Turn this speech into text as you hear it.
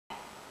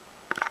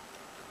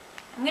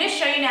I'm going to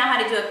show you now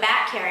how to do a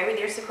back carry with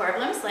your Sakura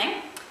Bloom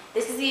sling.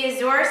 This is the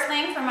Azure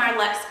sling from our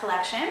Luxe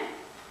Collection.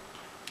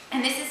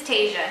 And this is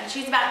Tasia.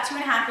 She's about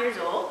 2.5 years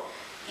old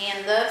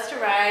and loves to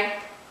ride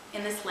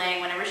in the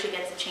sling whenever she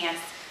gets a chance.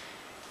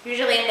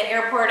 Usually at the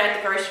airport or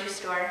at the grocery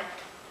store,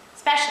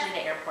 especially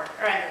the airport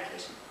or on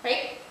vacation,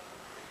 right?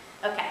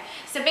 Okay,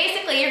 so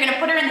basically you're going to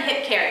put her in the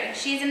hip carry.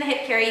 She's in the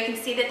hip carry. You can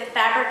see that the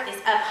fabric is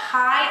up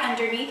high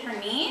underneath her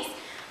knees,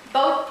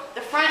 both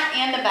the front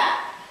and the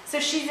back. So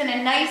she's in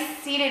a nice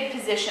seated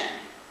position.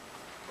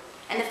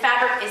 And the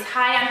fabric is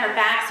high on her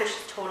back, so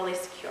she's totally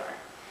secure.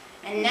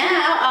 And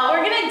now all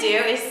we're going to do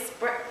is,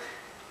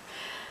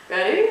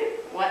 ready?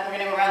 What? We're going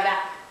to go around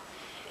back.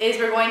 Is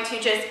we're going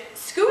to just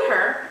scoot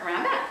her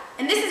around back.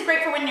 And this is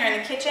great for when you're in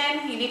the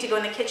kitchen. You need to go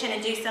in the kitchen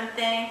and do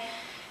something,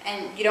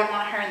 and you don't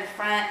want her in the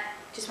front.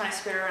 Just want to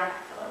scoot her around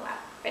back for a little while.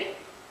 Ready?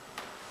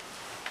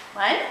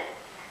 1,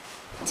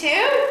 2,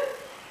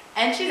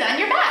 and she's on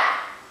your back.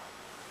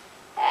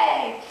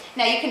 Hey.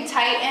 Now you can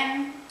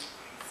tighten.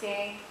 Let's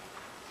see.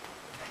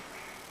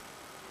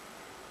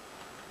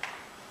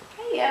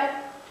 There you go.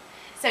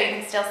 So you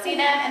can still see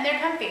them and they're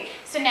comfy.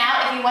 So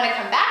now if you want to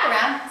come back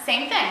around,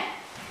 same thing.